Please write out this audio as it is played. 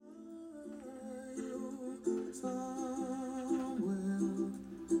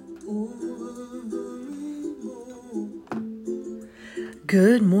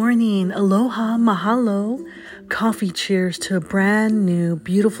Good morning, aloha, mahalo, coffee cheers to a brand new,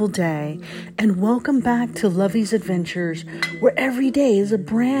 beautiful day, and welcome back to Lovey's Adventures, where every day is a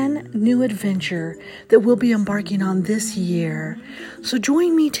brand new adventure that we'll be embarking on this year. So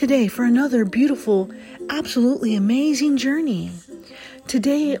join me today for another beautiful, absolutely amazing journey.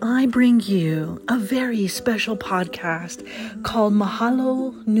 Today, I bring you a very special podcast called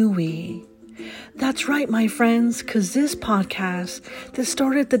Mahalo Nui. That's right, my friends, because this podcast that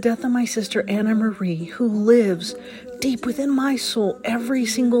started the death of my sister Anna Marie, who lives deep within my soul every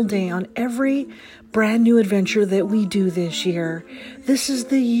single day on every brand new adventure that we do this year. This is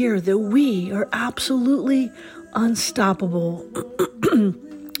the year that we are absolutely unstoppable.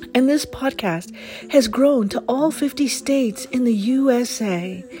 And this podcast has grown to all 50 states in the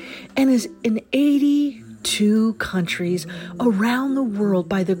USA and is in 82 countries around the world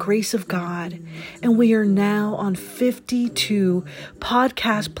by the grace of God. And we are now on 52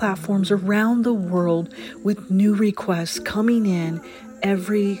 podcast platforms around the world with new requests coming in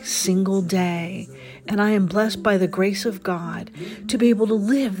every single day. And I am blessed by the grace of God to be able to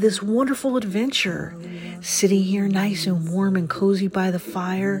live this wonderful adventure, sitting here nice and warm and cozy by the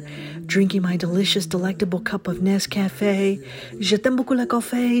fire, drinking my delicious, delectable cup of Nescafe. Je t'aime beaucoup le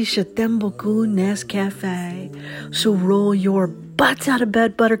café, je t'aime beaucoup Nescafe. So roll your butts out of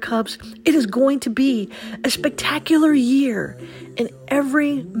bed, buttercups. It is going to be a spectacular year, and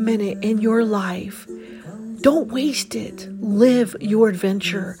every minute in your life, don't waste it. Live your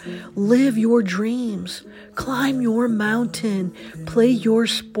adventure. Live your dreams. Climb your mountain. Play your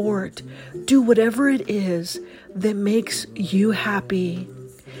sport. Do whatever it is that makes you happy.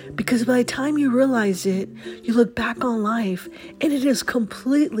 Because by the time you realize it, you look back on life and it has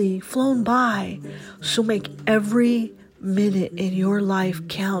completely flown by. So make every minute in your life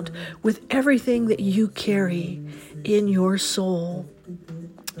count with everything that you carry in your soul.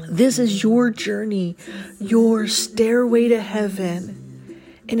 This is your journey, your stairway to heaven.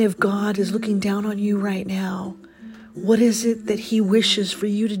 And if God is looking down on you right now, what is it that He wishes for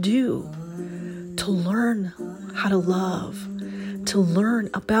you to do? To learn how to love, to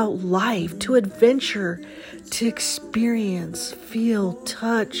learn about life, to adventure, to experience, feel,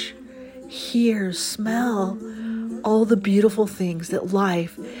 touch, hear, smell, all the beautiful things that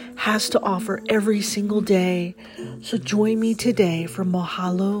life has to offer every single day. So join me today for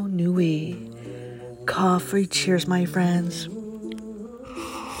Mahalo Nui. Coffee cheers, my friends.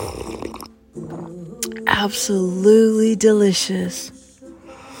 Absolutely delicious.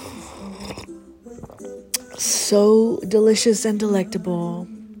 So delicious and delectable.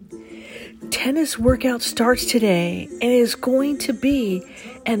 Tennis workout starts today, and it is going to be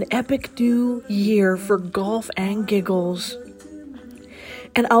an epic new year for golf and giggles.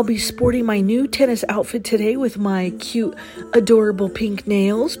 And I'll be sporting my new tennis outfit today with my cute, adorable pink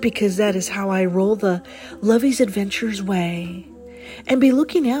nails, because that is how I roll the Lovey's Adventures way. And be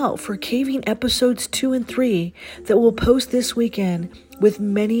looking out for Caving episodes 2 and 3 that will post this weekend, with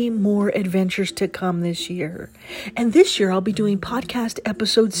many more adventures to come this year. And this year I'll be doing podcast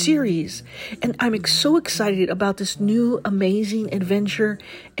episode series. And I'm so excited about this new amazing adventure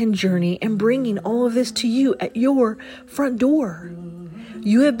and journey, and bringing all of this to you at your front door.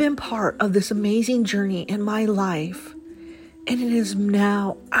 You have been part of this amazing journey in my life, and it is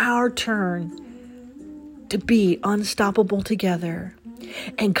now our turn to be unstoppable together.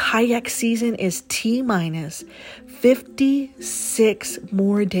 And kayak season is T-minus 56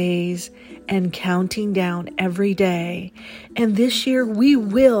 more days and counting down every day. And this year we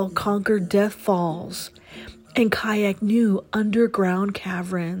will conquer Death Falls and kayak new underground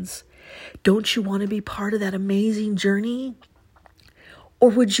caverns. Don't you want to be part of that amazing journey? Or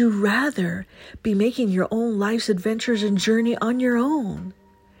would you rather be making your own life's adventures and journey on your own?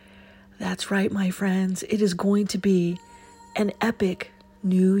 That's right, my friends. It is going to be an epic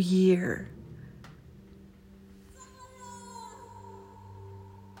new year.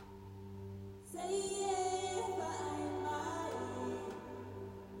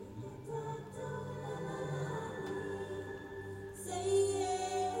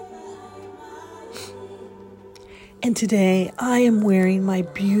 And today I am wearing my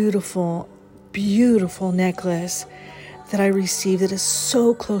beautiful, beautiful necklace that I received that is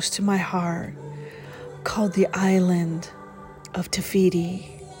so close to my heart, called the Island of Te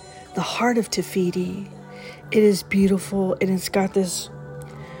Fiti, the Heart of Te Fiti. It is beautiful, and it's got this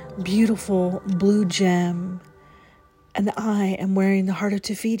beautiful blue gem, and I am wearing the Heart of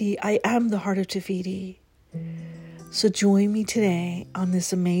Te Fiti. I am the Heart of Te Fiti. So join me today on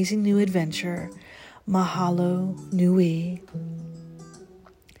this amazing new adventure, Mahalo Nui.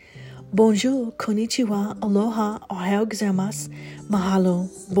 Bonjour, konnichiwa, aloha, ohayou gozaimasu, mahalo,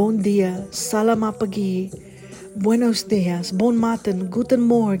 bon dia, salamapagi, buenos dias, bon matin, guten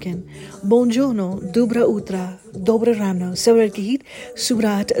morgen, bonjourno, dobra utra, dobre rano, sewer kahit,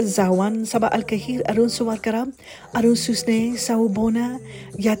 surat, zawan, saba al kahir, arun suwarkaram, arun susne, saubona,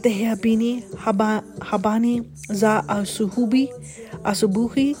 yate habini, habani, za asubuhi,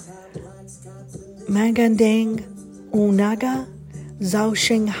 magandang, unaga, Zhao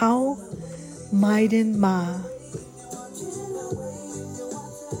Sheng Hao, Maiden Ma.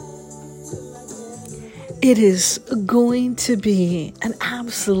 It is going to be an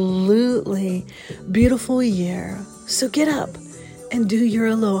absolutely beautiful year. So get up and do your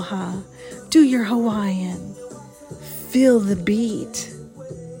aloha, do your Hawaiian, feel the beat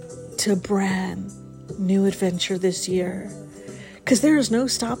to a brand new adventure this year. Because there is no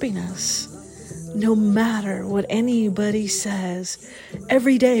stopping us. No matter what anybody says,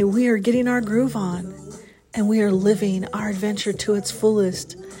 every day we are getting our groove on and we are living our adventure to its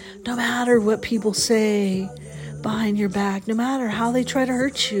fullest. No matter what people say behind your back, no matter how they try to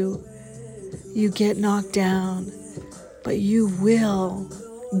hurt you, you get knocked down, but you will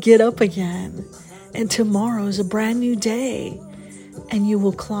get up again. And tomorrow is a brand new day and you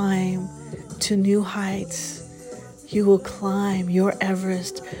will climb to new heights. You will climb your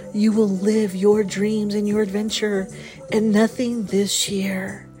Everest. You will live your dreams and your adventure. And nothing this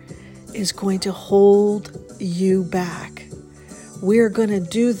year is going to hold you back. We're going to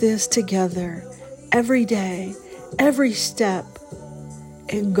do this together every day, every step.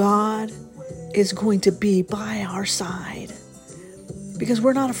 And God is going to be by our side because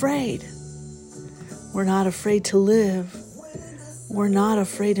we're not afraid. We're not afraid to live. We're not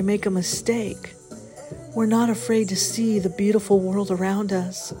afraid to make a mistake. We're not afraid to see the beautiful world around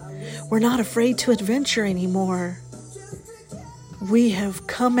us. We're not afraid to adventure anymore. We have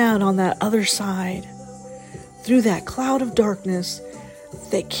come out on that other side through that cloud of darkness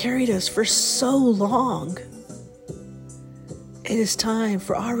that carried us for so long. It is time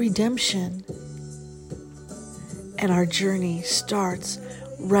for our redemption. And our journey starts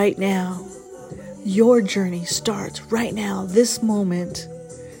right now. Your journey starts right now, this moment.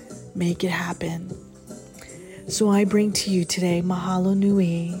 Make it happen. So I bring to you today Mahalo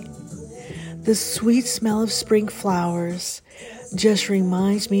Nui. The sweet smell of spring flowers just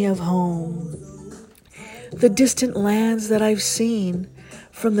reminds me of home. The distant lands that I've seen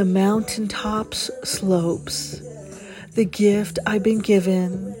from the mountaintops slopes. The gift I've been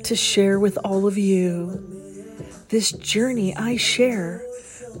given to share with all of you. This journey I share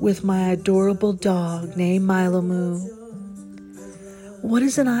with my adorable dog named Milamu. What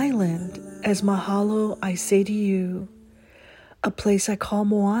is an island? As mahalo, I say to you, a place I call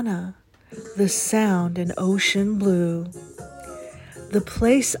Moana, the sound and ocean blue. The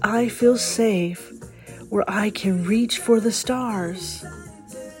place I feel safe, where I can reach for the stars.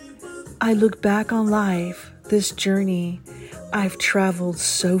 I look back on life, this journey I've traveled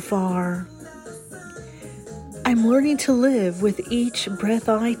so far. I'm learning to live with each breath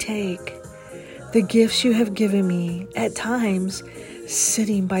I take. The gifts you have given me, at times,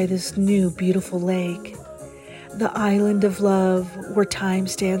 sitting by this new beautiful lake, the island of love where time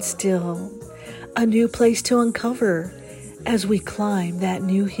stands still, a new place to uncover as we climb that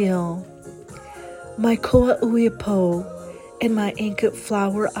new hill. My koa uiapo and my inkut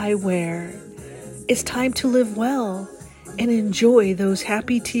flower I wear. It's time to live well and enjoy those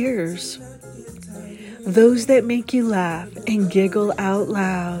happy tears, those that make you laugh and giggle out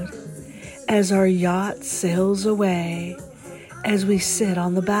loud as our yacht sails away. As we sit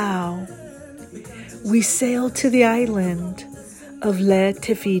on the bow, we sail to the island of Le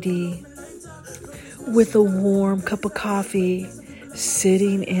Tefiti with a warm cup of coffee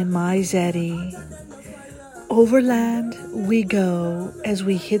sitting in my Zeddy. Overland we go as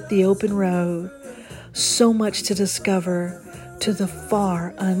we hit the open road, so much to discover to the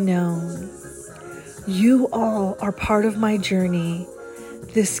far unknown. You all are part of my journey,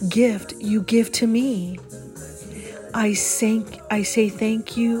 this gift you give to me. I say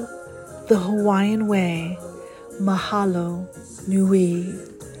thank you the Hawaiian way, mahalo nui,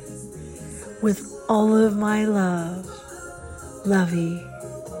 with all of my love, Lovey.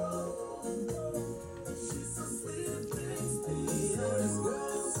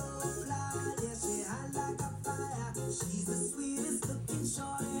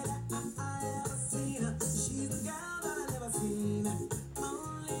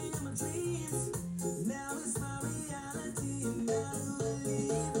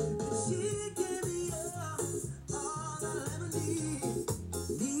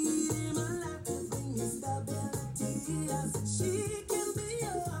 She